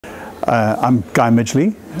I'm Guy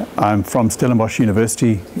Midgley. I'm from Stellenbosch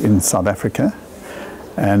University in South Africa,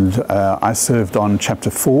 and I served on Chapter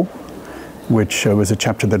 4, which was a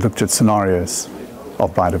chapter that looked at scenarios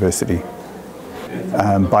of biodiversity.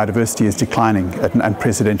 Biodiversity is declining at an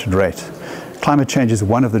unprecedented rate. Climate change is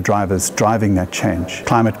one of the drivers driving that change.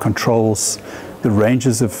 Climate controls the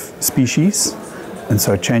ranges of species, and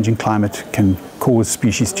so changing climate can cause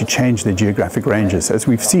species to change their geographic ranges, as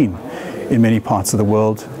we've seen in many parts of the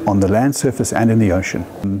world, on the land surface and in the ocean.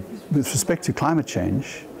 With respect to climate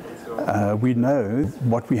change, we know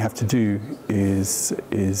what we have to do is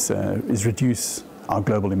reduce our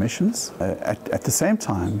global emissions. At the same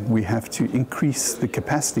time, we have to increase the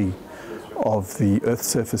capacity of the Earth's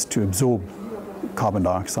surface to absorb carbon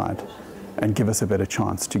dioxide and give us a better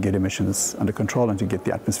chance to get emissions under control and to get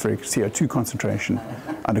the atmospheric CO2 concentration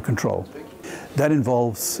under control. That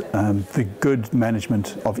involves the good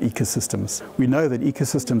management of ecosystems. We know that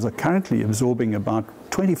ecosystems are currently absorbing about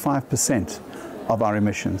 25% of our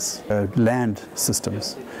emissions, land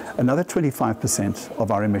systems. Another 25%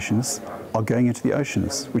 of our emissions are going into the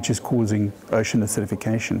oceans, which is causing ocean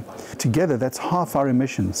acidification. Together, that's half our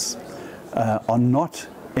emissions are not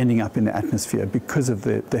ending up in the atmosphere because of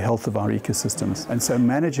the health of our ecosystems. And so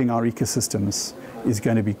managing our ecosystems is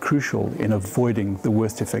going to be crucial in avoiding the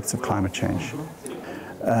worst effects of climate change.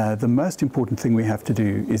 The most important thing we have to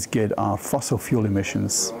do is get our fossil fuel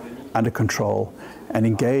emissions under control and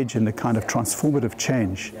engage in the kind of transformative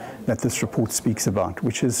change that this report speaks about,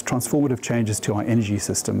 which is transformative changes to our energy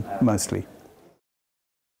system mostly.